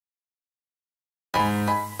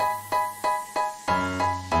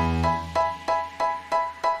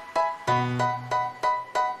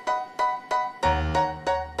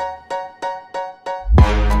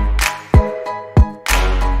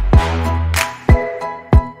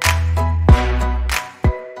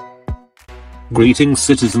Greetings,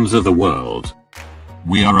 citizens of the world.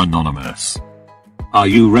 We are anonymous. Are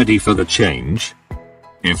you ready for the change?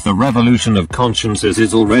 If the revolution of consciences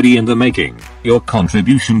is already in the making, your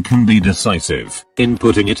contribution can be decisive in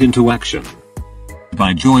putting it into action.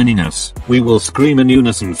 By joining us, we will scream in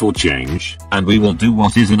unison for change, and we will do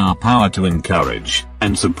what is in our power to encourage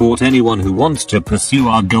and support anyone who wants to pursue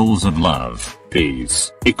our goals of love,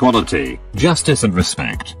 peace, equality, justice and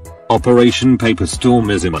respect. Operation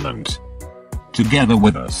Paperstorm is imminent. Together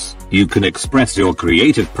with us, you can express your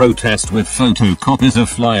creative protest with photocopies of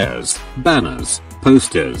flyers, banners,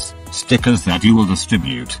 posters, stickers that you will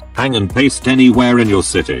distribute, hang and paste anywhere in your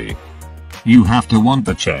city. You have to want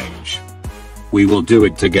the change. We will do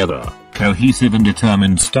it together, cohesive and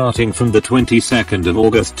determined, starting from the 22nd of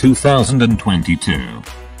August 2022.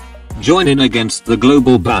 Join in against the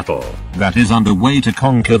global battle that is underway to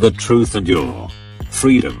conquer the truth and your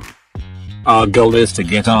freedom. Our goal is to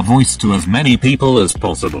get our voice to as many people as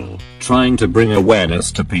possible, trying to bring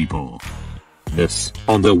awareness to people. This,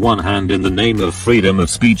 on the one hand, in the name of freedom of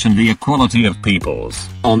speech and the equality of peoples,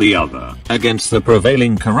 on the other, against the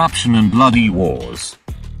prevailing corruption and bloody wars.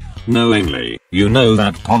 Knowingly, you know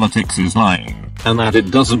that politics is lying, and that it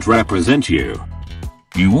doesn't represent you.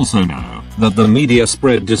 You also know that the media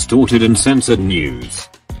spread distorted and censored news.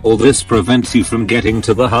 All this prevents you from getting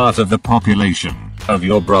to the heart of the population, of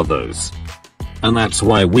your brothers. And that's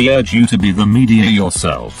why we urge you to be the media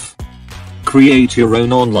yourself. Create your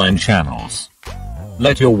own online channels.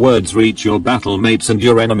 Let your words reach your battle mates and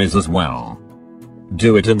your enemies as well.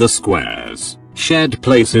 Do it in the squares, shared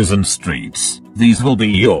places and streets. These will be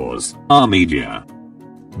yours, our media.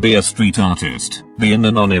 Be a street artist, be an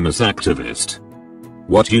anonymous activist.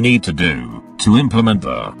 What you need to do to implement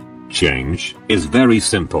the change is very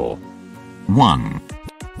simple. 1.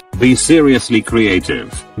 Be seriously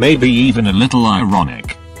creative, maybe even a little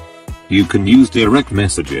ironic. You can use direct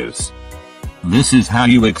messages. This is how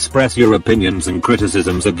you express your opinions and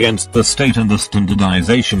criticisms against the state and the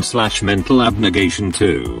standardization/mental abnegation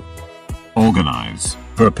too. Organize,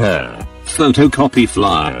 prepare, photocopy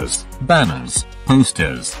flyers, banners,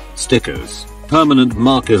 posters, stickers, permanent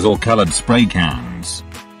markers or colored spray cans.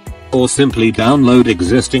 Or simply download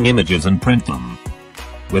existing images and print them.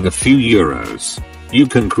 With a few euros, you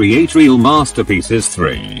can create real masterpieces.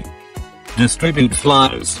 3. Distribute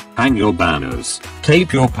flyers, hang your banners,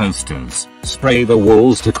 tape your posters, spray the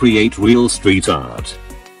walls to create real street art.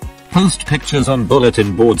 Post pictures on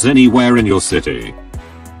bulletin boards anywhere in your city.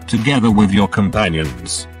 Together with your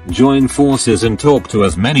companions, join forces and talk to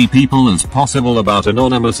as many people as possible about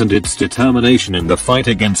Anonymous and its determination in the fight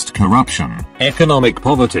against corruption, economic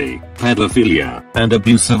poverty, pedophilia, and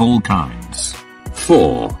abuse of all kinds.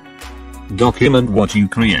 4. Document what you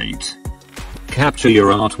create. Capture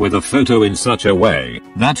your art with a photo in such a way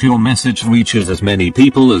that your message reaches as many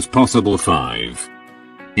people as possible. 5.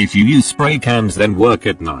 If you use spray cans, then work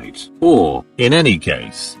at night, or, in any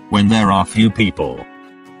case, when there are few people.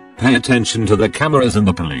 Pay attention to the cameras and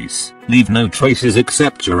the police. Leave no traces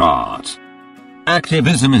except your art.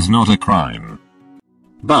 Activism is not a crime.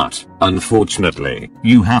 But, unfortunately,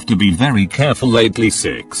 you have to be very careful lately.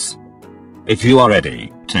 6. If you are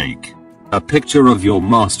ready, take a picture of your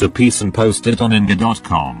masterpiece and post it on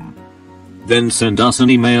inga.com. Then send us an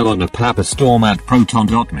email on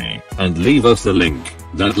paperstorm@proton.me and leave us the link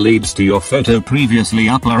that leads to your photo previously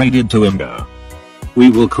uploaded to Imga. We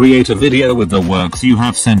will create a video with the works you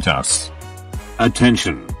have sent us.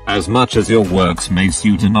 Attention, as much as your works may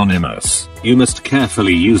suit Anonymous, you must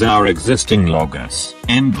carefully use our existing logos,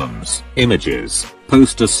 emblems, images,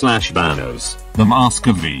 posters/banners, the mask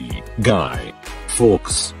of the Guy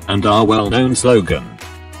Fawkes, and our well-known slogan.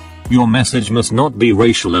 Your message must not be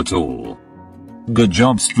racial at all. Good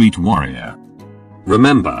job, street warrior.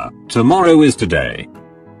 Remember, tomorrow is today.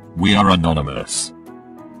 We are Anonymous.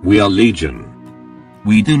 We are Legion.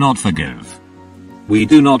 We do not forgive. We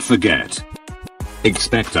do not forget.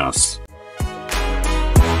 Expect us.